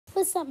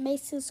What's up,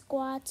 Mason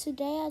Squad?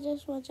 Today,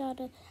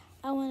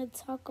 I want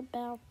to talk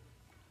about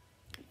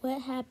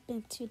what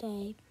happened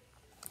today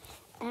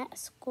at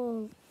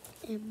school.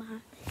 We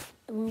have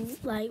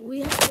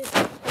this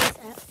place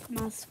at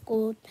my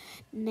school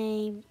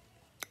named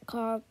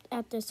called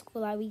After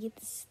School. Like, we get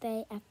to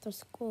stay after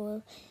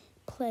school,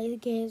 play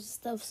games and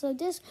stuff. So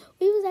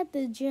we was at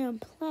the gym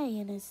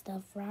playing and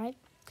stuff, right?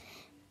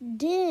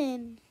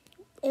 Then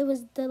it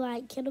was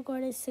the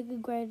kindergarten,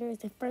 second graders,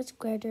 and first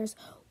graders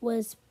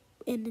was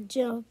in the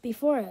gym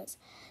before us.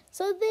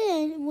 So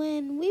then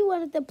when we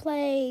wanted to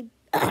play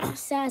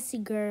Sassy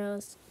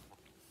Girls,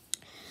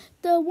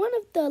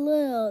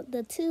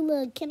 the two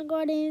little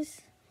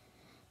kindergartens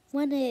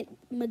wanted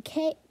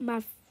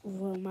my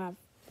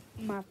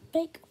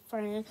fake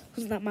friend,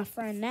 who's not my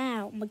friend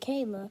now,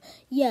 Michaela.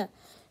 Yeah,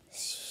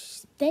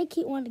 they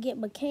keep wanting to get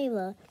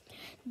Michaela.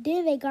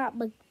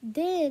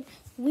 Then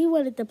we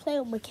wanted to play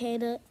with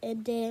Michaela,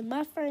 and then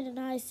my friend and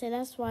I said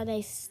that's why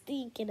they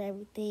stink and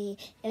everything.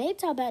 And they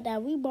talk about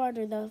that we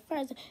bartered them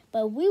first,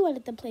 but we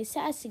wanted to play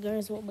Sassy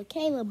Girls with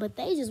Michaela, but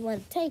they just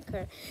wanted to take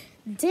her.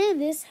 Then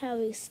this how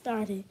it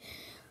started.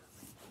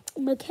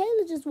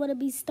 Michaela just want to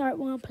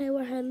play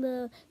with her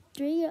little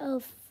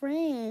 3-year-old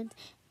friend,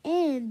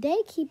 and they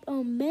keep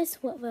on mess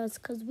with us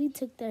because we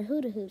took their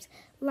hula hoops.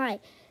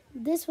 Like,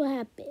 this what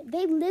happened.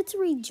 They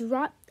literally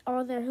dropped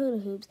all their hula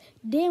hoops.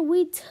 Then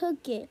we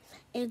took it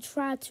and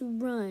tried to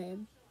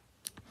run.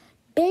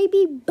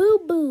 Baby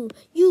boo-boo,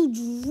 you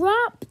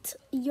dropped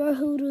your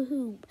hula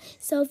hoop.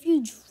 So if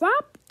you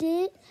dropped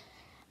it,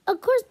 of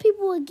course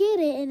people would get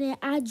it. And then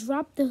I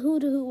dropped the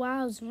hula hoop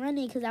while I was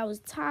running because I was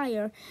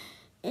tired.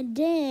 And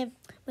then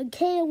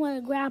Michaela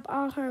wanted to grab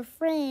all her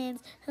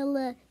friends, her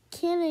little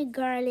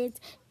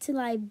kindergartens,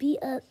 to beat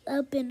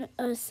up in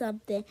or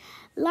something.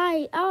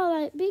 I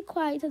was be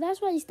quiet, cause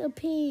that's why you still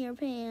pee in your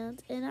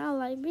pants. And I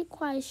was be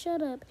quiet,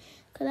 shut up,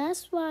 cause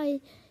that's why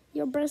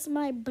your breasts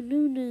might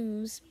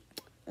balloons.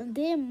 And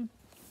then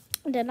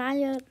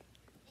Denaya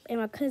and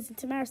my cousin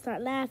Tamara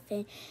start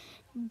laughing.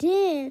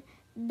 Then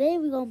they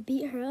were gonna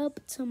beat her up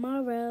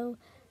tomorrow,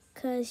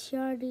 cause she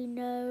already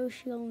knows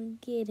she gonna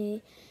get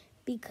it.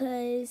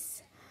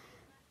 Because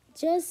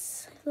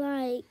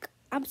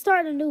I'm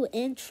starting a new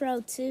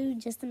intro too,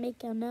 just to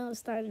make y'all know I'm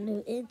starting a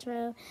new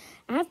intro.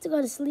 I have to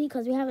go to sleep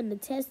because we're having the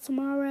test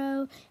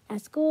tomorrow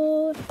at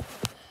school.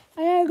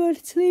 I gotta go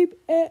to sleep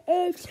at